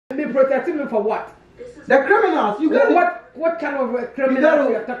be protecting me for what? The criminals. You got what kind of criminals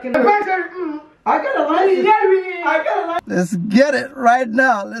you are talking about? I got a license. I got a license. Let's get it right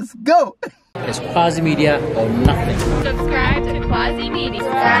now. Let's go. It's Qwazi Media or nothing. Subscribe to Qwazi Media.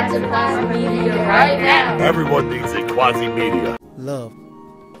 Subscribe to Qwazi Media right now. Everyone needs a Qwazi Media. Love,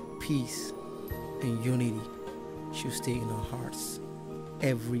 peace, and unity should stay in our hearts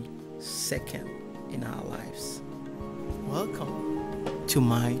every second in our lives. Welcome to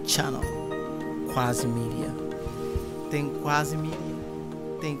my channel, Qwazi Media. Think Qwazi Media,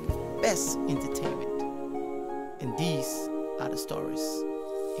 think best entertainment. And these are the stories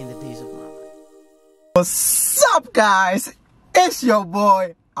in the days of my life. What's up, guys? It's your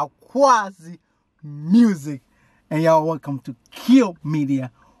boy, Qwazi Music. And y'all welcome to Q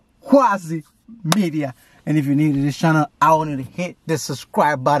Media, Qwazi Media. And if you're new to this channel, I want you to hit the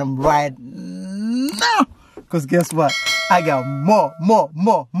subscribe button right now. Because guess what? I got more.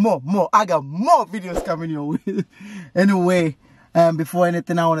 I got more videos coming your way. Anyway, before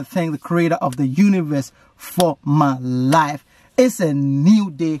anything, I want to thank the creator of the universe for my life. It's a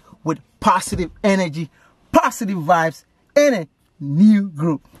new day with positive energy, positive vibes, and a new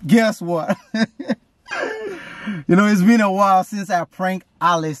group. Guess what? You know, it's been a while since I pranked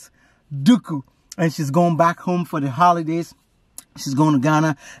Alice Duku. And she's going back home for the holidays. She's going to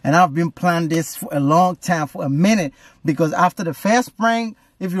Ghana. And I've been planning this for a long time, for a minute. Because after the first prank,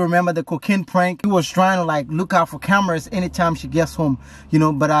 if you remember the cocaine prank, he was trying to like look out for cameras anytime she gets home. You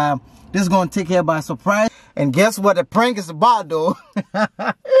know, but this is going to take her by surprise. And guess what the prank is about though?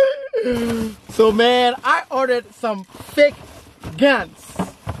 So man, I ordered some fake guns.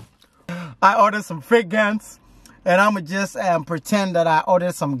 And I'ma just pretend that I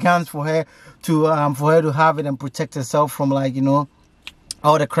ordered some guns for her to have it and protect herself from, like, you know,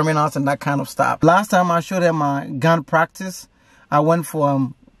 all the criminals and that kind of stuff. Last time I showed her my gun practice, I went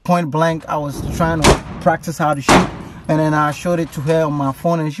for point blank. I was trying to practice how to shoot, and then I showed it to her on my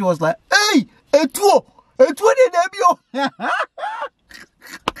phone, and she was like, "Hey, etuo de debio."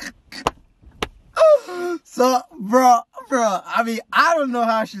 So, bro, I mean, I don't know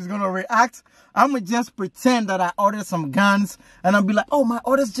how she's gonna react. I'ma just pretend that I ordered some guns, and I'll be like, "Oh, my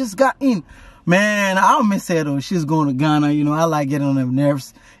orders just got in." Man, I'll miss her though. She's going to Ghana. You know, I like getting on her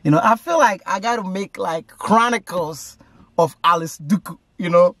nerves. You know, I feel like I gotta make like chronicles of Alice Duku. You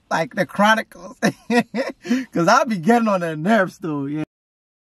know, like the chronicles, because I'll be getting on her nerves though. Yeah.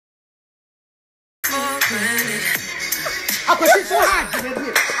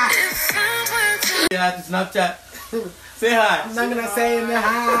 Yeah, to Snapchat. Say hi. I'm not gonna say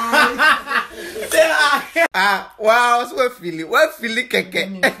hi. Say hi. Wow, so what feeling? What feeling, keke?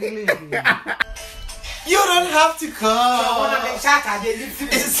 You don't have to come.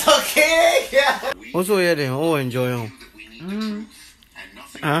 It's okay. Yeah. Also, yeah, then oh enjoy him.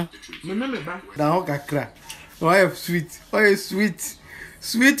 Huh? Now, kakra. Why sweet? Why sweet?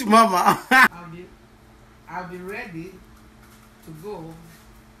 Sweet mama. I'll be ready to go.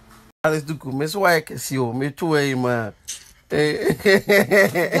 Alice Duku, Miss White can see you. Me too, man.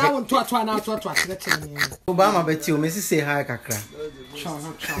 I want to now. Obama bet you, Missy say hi, kakra.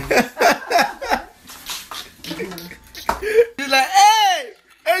 He's like, hey,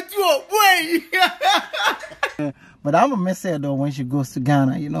 it's your boy. But I'm gonna miss her though when she goes to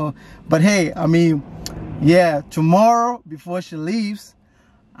Ghana, you know. But hey, I mean, yeah, tomorrow before she leaves,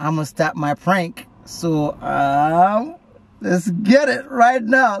 I'm gonna start my prank. So let's get it right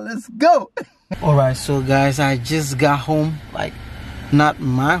now. Let's go. All right, so guys, I just got home, like not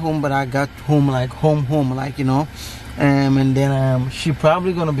my home, but I got home like home, like, you know. And then she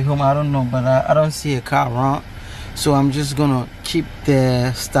probably gonna be home, I don't know, but I don't see a car around, so I'm just gonna keep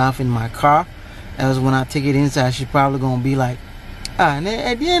the stuff in my car. As when I take it inside, she probably gonna be like, at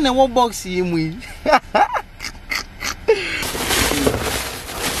the end of what box you with?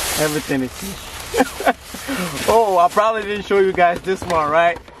 Everything is here. Oh, I probably didn't show you guys this one,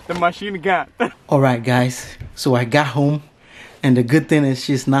 right? The machine gun. Alright guys, so I got home, and the good thing is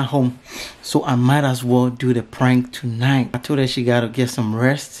she's not home, so I might as well do the prank tonight. I told her she gotta get some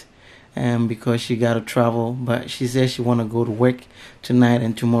rest, because she gotta travel, but she said she wanna go to work tonight,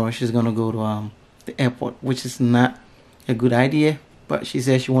 and tomorrow she's gonna go to the airport, which is not a good idea, but she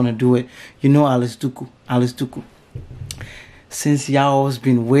said she wanna do it. You know, Alice Duku, since y'all has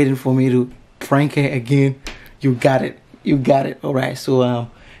been waiting for me to prank her again, you got it. All right, so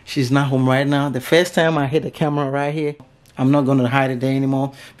she's not home right now. The first time I hit the camera right here, I'm not gonna hide it there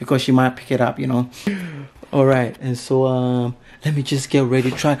anymore because she might pick it up, you know. All right, and so let me just get ready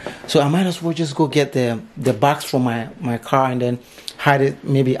to try. So I might as well just go get the box from my car and then hide it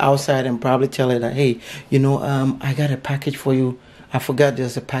maybe outside and probably tell her that, hey, you know, I got a package for you. I forgot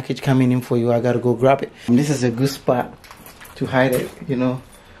there's a package coming in for you. I gotta go grab it. And this is a good spot to hide it, you know,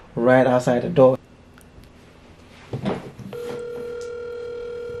 right outside the door.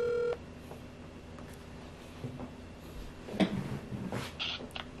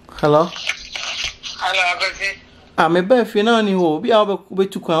 Hello? Hello, Qwazi. Me ba fi na ni ho bi a be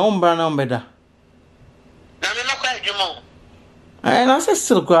tu kwan o mbra na mbeda. Na me no kwa adwuma. Na say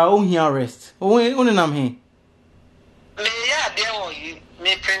still kwa o hia rest. O ni nam he. Me ya de wo yi,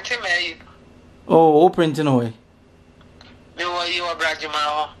 me print me yi. Oh, o printing away. Me wo yi wo brajima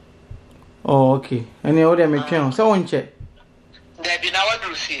ho. Oh, okay. Any order me twen. So won che. Da bi na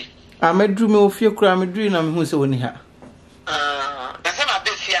wadru si. Medru me ofie kura medru na me hu se woni ha. Na se ma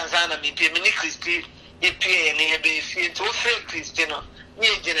be fi anza na me pie me ni Kristi e pie ni e be fi to fe Kristi no. Ni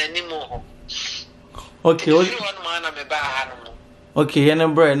e jena ni mo ho. Okay, o ma na me ba ha no. Okay, yana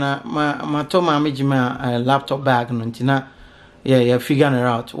bro na ma to ma me jima laptop bag no ntina yeah figuring it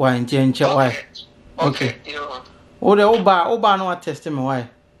out. Why nche why? Okay. O de o ba no test me why?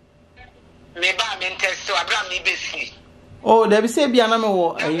 Me ba me test so abra me be fi. Oh, there be say bia na me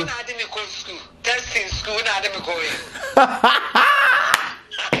wo ayi. Na ade me go school. Testing school na ade me go in.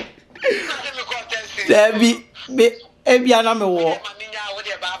 There be bia na me wo.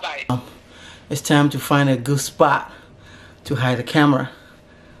 It's time to find a good spot to hide the camera.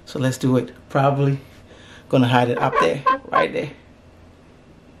 So let's do it. Probably gonna hide it up there, right there.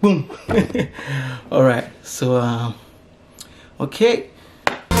 Boom. All right. So okay.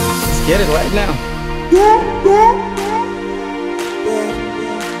 Let's get it right now.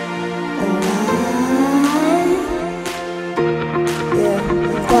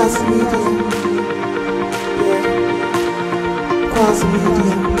 Qwazi Media. Qwazi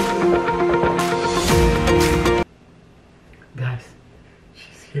Media. Guys,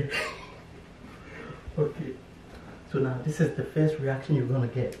 she's here. Okay. So now this is the first reaction you're gonna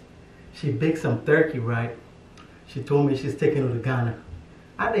get. She baked some turkey, right? She told me she's taking it to Ghana.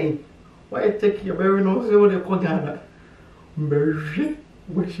 I think, why you take your baby nose over there to Ghana?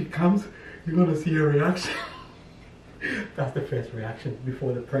 When she comes, you're gonna see her reaction. That's the first reaction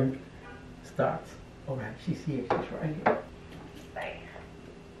before the prank starts. Alright, she's here. She's right here.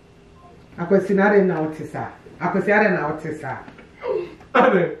 Qwazi na re na otisa. Qwazi are na otisa.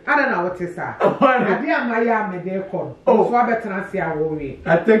 Are na otisa. Ade amaya me de ko. So abetena se awowe.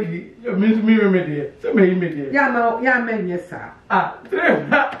 I think me remedy. So me remedy. Ya menye sa. Three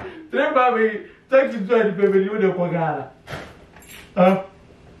baby. Take you to the baby you dey for Ghana.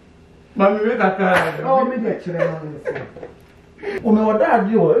 Mami we kakara. Oh, me de kire no nse. O me oda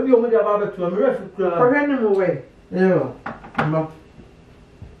ade o, ebi o me dey about to me refi kura. Ohwe ni mo we. Yeah. No.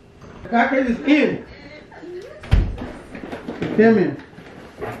 Package is in. Hear me.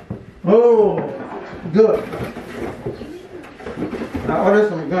 Oh, good. I ordered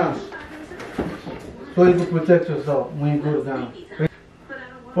some guns so you can protect yourself when you go to Ghana.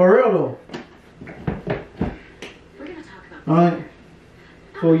 For real though. Alright.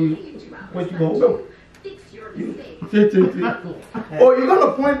 So what you gonna do? Oh, you're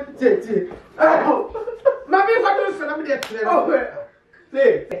gonna point. Oh, Mami what do so na me de kire. oh, say.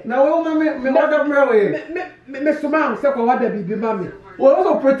 Now, me order Me so man say ko order bibi mami. we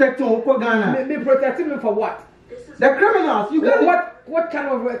also protect you for Ghana. Me protecting me for what? The criminals, you got What kind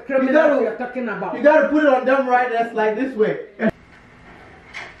of criminals you're talking about? You gotta put it on them right. That's like this way.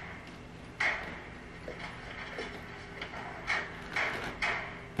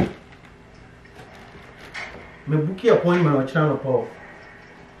 Me book your appointment on channel Paul.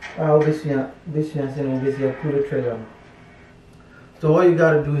 This year, saying this year, pull the trigger. So all you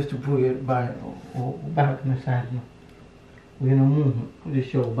gotta do is to pull it back inside. We know move. Put the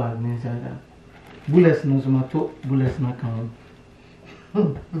show back inside that. Bullets no my top. Bullets not come.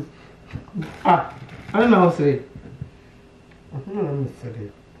 I don't know how to say it. I don't know what to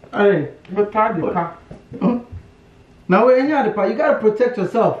say. Alright, But part the pa. now when you are you gotta protect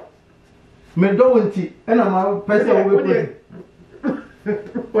yourself. Me don't tea, and I'm a person will put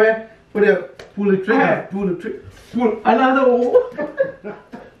where pull the trigger, pull another one.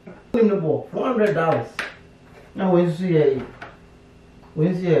 In the ball, $400. Now when you see a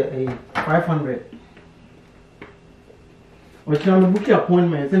 500. What you book your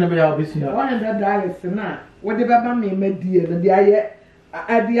appointment? It's I'll be seeing $100 na. What the baba me dear, the dia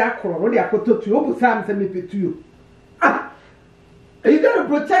akro, what the akoto to open Sam send me to you. You gotta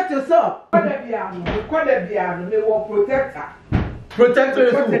protect yourself. Kwade me will protect her. Protector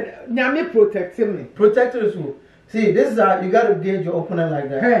is who? Nyame protecting me. Protector is who? See, this is how you gotta gauge your opponent like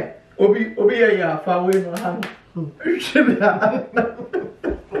that. Hey. Obi ya far away no hand.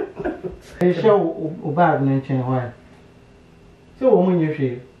 And show bad mention why. So woman you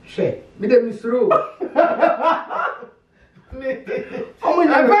share. Share. Me dem misro.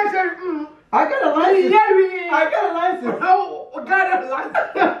 I got a license. I got a license. Oh, got a license.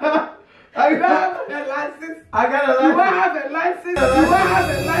 I got a license. I got a license. You have a license. You have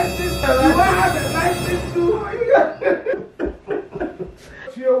a license. You have a license too.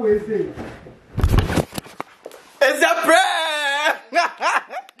 She always say. It's a prank.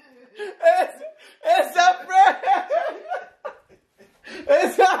 It's a prank.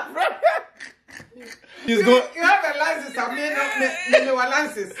 It's a prank. She's going. You have a license. I mean, no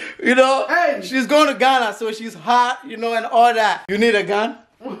license. You know, Hey. she's going to Ghana, so she's hot, you know, and all that. You need a gun?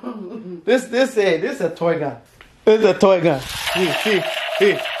 This is a toy gun. This is a toy gun. See,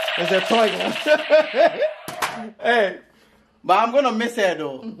 it's a toy gun. Hey, but I'm gonna miss her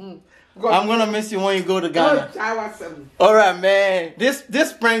though. I'm gonna miss you when you go to Ghana. All right, man.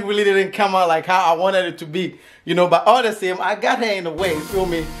 This prank really didn't come out like how I wanted it to be, you know. But all the same, I got her in the way. You feel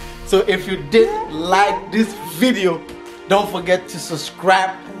me? So if you did like this video, don't forget to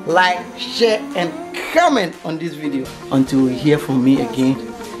subscribe, like, share, and comment on this video. Until we hear from me again,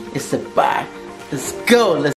 it's a bye. Let's go.